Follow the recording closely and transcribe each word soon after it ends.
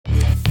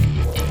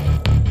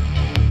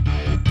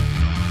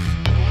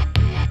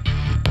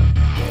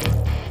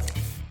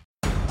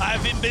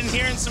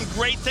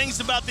great things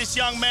about this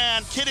young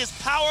man. Kid is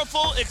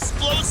powerful,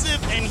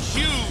 explosive, and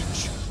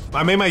huge.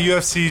 I made my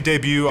UFC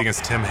debut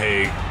against Tim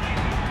Hague.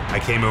 I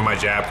came in with my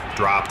jab,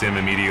 dropped him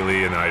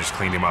immediately, and then I just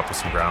cleaned him up with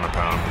some ground and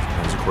pound.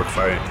 It was a quick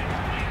fight.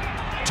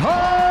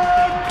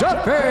 Todd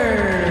Duffy!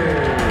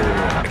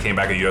 I came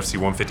back at UFC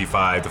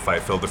 155 to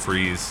fight Phil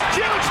DeFries.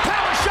 Huge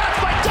power shots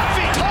by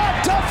Duffy!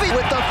 Todd Duffy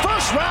with the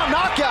first round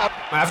knockout.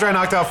 After I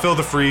knocked out Phil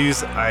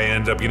DeFries, I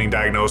ended up getting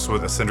diagnosed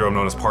with a syndrome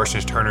known as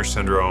Parsonage-Turner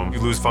syndrome. You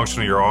lose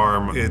function of your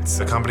arm. It's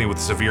accompanied with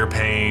severe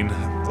pain,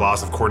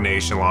 loss of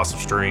coordination, loss of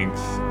strength.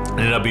 It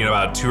ended up being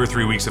about 2 or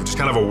 3 weeks of just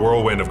kind of a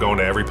whirlwind of going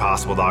to every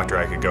possible doctor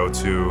I could go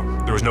to.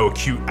 There was no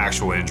acute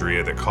actual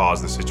injury that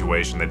caused the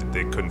situation.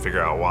 They couldn't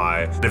figure out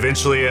why. And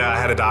eventually I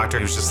had a doctor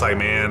who was just like,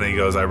 man, he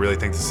goes, I really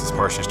think this is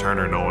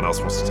Parsonage-Turner. No one else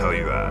wants to tell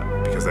you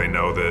that because they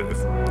know that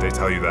if they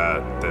tell you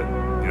that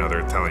you know,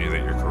 they're telling you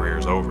that your career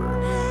is over.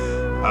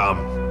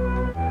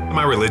 I'm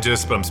not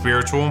religious, but I'm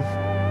spiritual.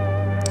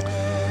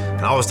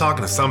 And I was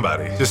talking to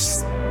somebody,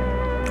 just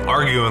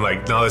arguing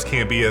like, no, this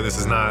can't be it. This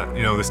is not,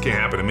 you know, this can't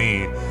happen to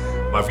me.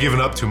 I've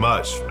given up too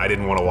much. I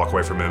didn't want to walk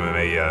away from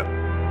MMA yet.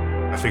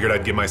 I figured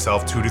I'd give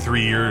myself 2 to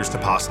 3 years to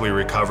possibly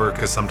recover,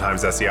 because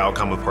sometimes that's the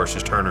outcome with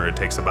Parsonage-Turner. It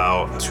takes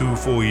about 2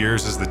 full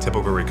years is the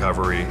typical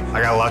recovery.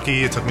 I got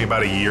lucky, it took me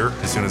about a year.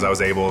 As soon as I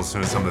was able, as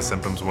soon as some of the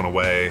symptoms went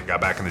away, got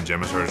back in the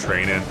gym and started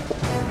training.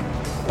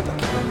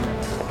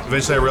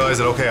 Eventually I realized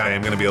that, okay, I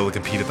am gonna be able to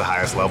compete at the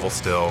highest level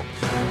still.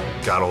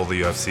 Got a hold of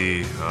the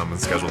UFC and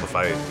scheduled the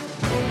fight.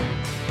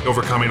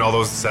 Overcoming all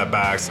those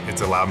setbacks,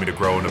 it's allowed me to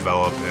grow and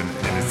develop,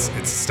 and it's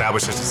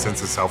established just a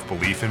sense of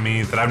self-belief in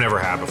me that I've never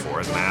had before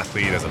as an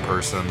athlete, as a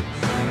person,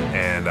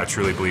 and I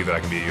truly believe that I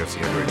can be a UFC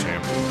heavyweight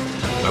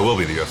champion. I will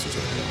be the UFC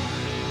champion.